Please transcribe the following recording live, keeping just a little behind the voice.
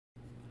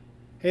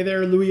Hey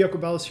there, Louis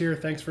Yeti here.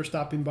 Thanks for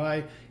stopping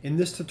by. In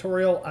this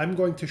tutorial, I'm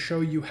going to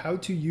show you how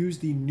to use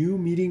the new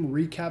meeting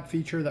recap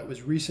feature that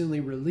was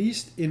recently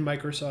released in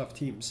Microsoft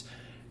Teams.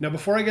 Now,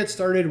 before I get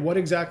started, what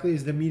exactly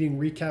is the meeting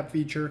recap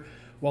feature?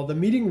 Well, the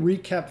meeting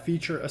recap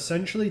feature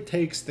essentially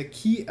takes the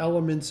key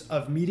elements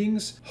of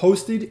meetings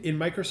hosted in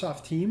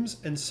Microsoft Teams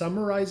and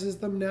summarizes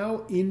them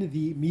now in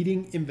the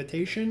meeting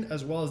invitation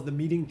as well as the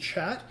meeting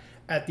chat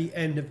at the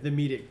end of the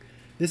meeting.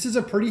 This is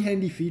a pretty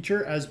handy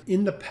feature, as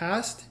in the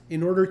past,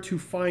 in order to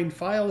find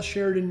files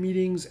shared in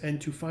meetings and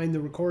to find the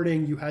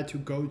recording, you had to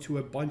go to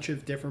a bunch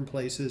of different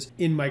places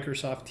in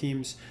Microsoft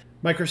Teams.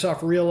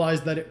 Microsoft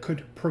realized that it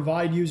could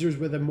provide users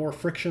with a more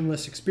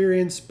frictionless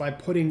experience by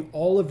putting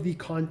all of the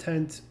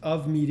content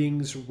of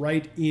meetings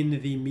right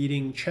in the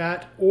meeting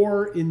chat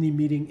or in the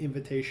meeting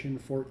invitation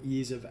for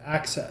ease of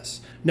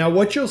access. Now,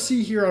 what you'll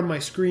see here on my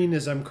screen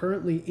is I'm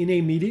currently in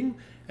a meeting,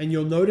 and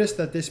you'll notice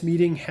that this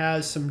meeting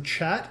has some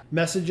chat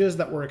messages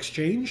that were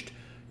exchanged.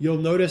 You'll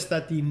notice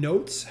that the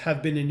notes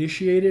have been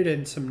initiated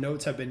and some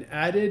notes have been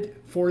added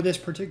for this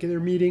particular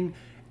meeting.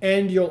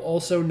 And you'll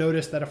also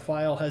notice that a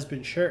file has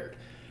been shared.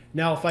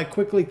 Now, if I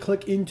quickly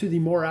click into the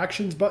More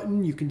Actions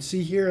button, you can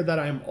see here that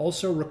I'm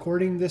also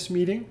recording this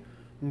meeting.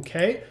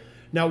 Okay.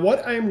 Now,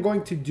 what I am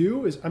going to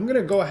do is I'm going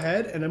to go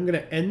ahead and I'm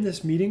going to end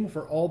this meeting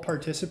for all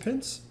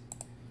participants.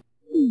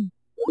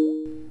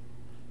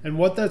 And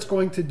what that's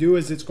going to do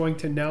is it's going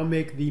to now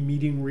make the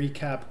meeting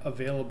recap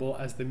available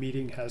as the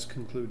meeting has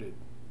concluded.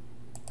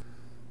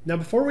 Now,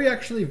 before we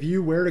actually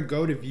view where to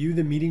go to view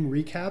the meeting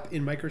recap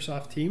in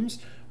Microsoft Teams,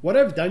 what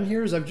I've done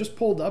here is I've just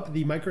pulled up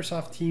the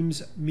Microsoft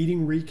Teams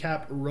meeting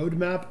recap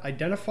roadmap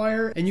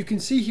identifier. And you can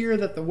see here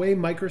that the way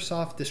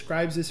Microsoft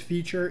describes this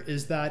feature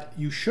is that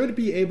you should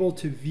be able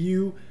to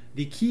view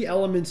the key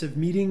elements of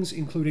meetings,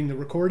 including the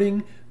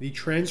recording, the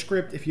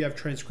transcript if you have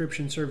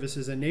transcription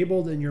services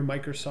enabled in your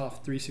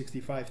Microsoft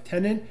 365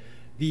 tenant,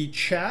 the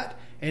chat,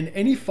 and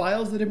any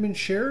files that have been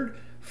shared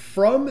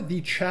from the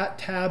chat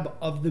tab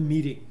of the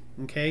meeting,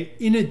 okay,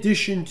 in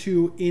addition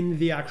to in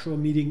the actual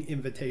meeting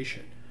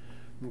invitation.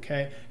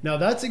 Okay, now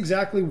that's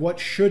exactly what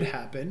should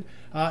happen.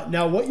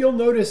 Now what you'll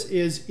notice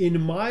is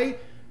in my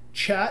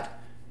chat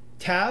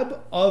tab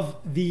of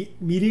the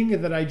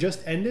meeting that I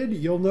just ended,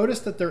 you'll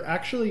notice that there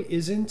actually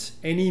isn't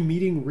any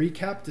meeting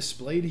recap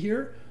displayed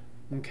here.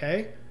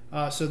 Okay,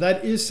 so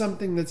that is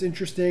something that's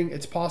interesting.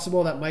 It's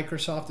possible that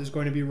Microsoft is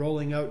going to be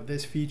rolling out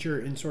this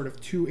feature in sort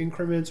of 2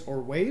 increments or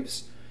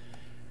waves.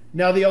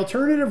 Now, the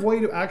alternative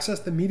way to access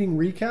the meeting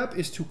recap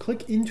is to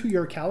click into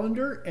your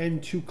calendar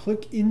and to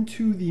click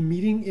into the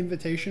meeting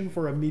invitation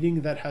for a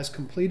meeting that has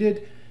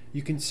completed.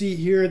 You can see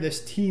here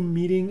this team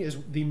meeting is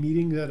the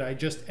meeting that I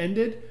just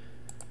ended.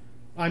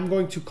 I'm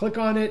going to click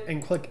on it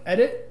and click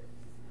edit.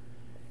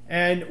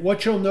 And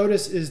what you'll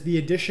notice is the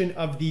addition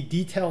of the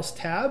details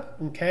tab,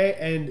 okay?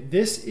 And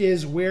this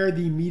is where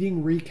the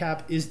meeting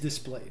recap is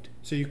displayed.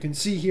 So you can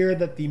see here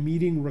that the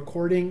meeting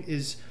recording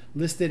is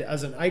listed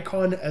as an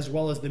icon as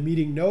well as the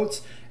meeting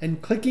notes.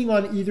 And clicking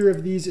on either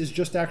of these is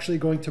just actually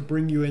going to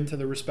bring you into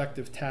the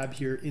respective tab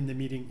here in the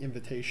meeting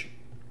invitation.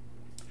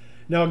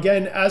 Now,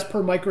 again, as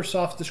per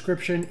Microsoft's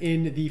description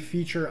in the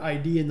feature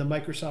ID in the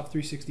Microsoft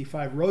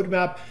 365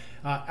 roadmap,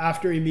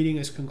 after a meeting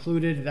is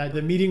concluded, that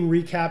the meeting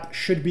recap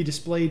should be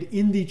displayed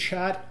in the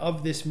chat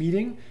of this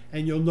meeting.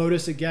 And you'll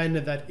notice again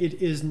that it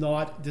is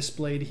not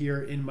displayed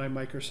here in my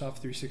Microsoft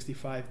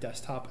 365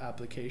 desktop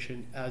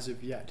application as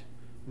of yet.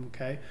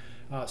 Okay,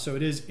 so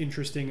it is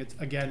interesting.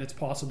 It's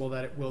possible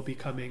that it will be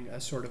coming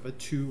as sort of a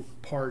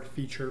 2-part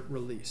feature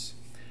release.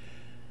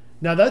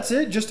 Now that's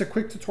it, just a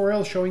quick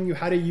tutorial showing you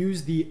how to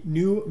use the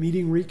new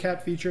meeting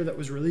recap feature that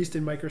was released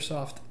in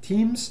Microsoft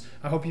Teams.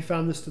 I hope you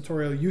found this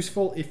tutorial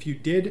useful. If you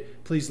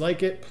did, please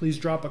like it, please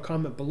drop a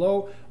comment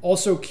below.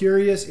 Also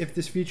curious if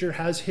this feature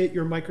has hit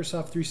your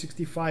Microsoft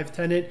 365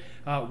 tenant.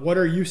 What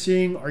are you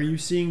seeing? Are you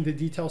seeing the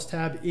details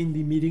tab in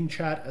the meeting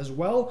chat as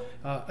well?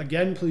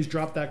 Again, please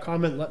drop that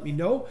comment, let me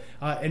know.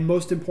 And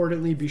most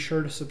importantly, be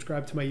sure to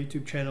subscribe to my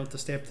YouTube channel to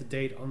stay up to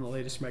date on the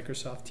latest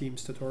Microsoft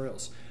Teams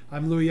tutorials.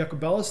 I'm Louis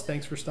Yeti.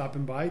 Thanks for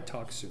stopping by.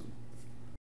 Talk soon.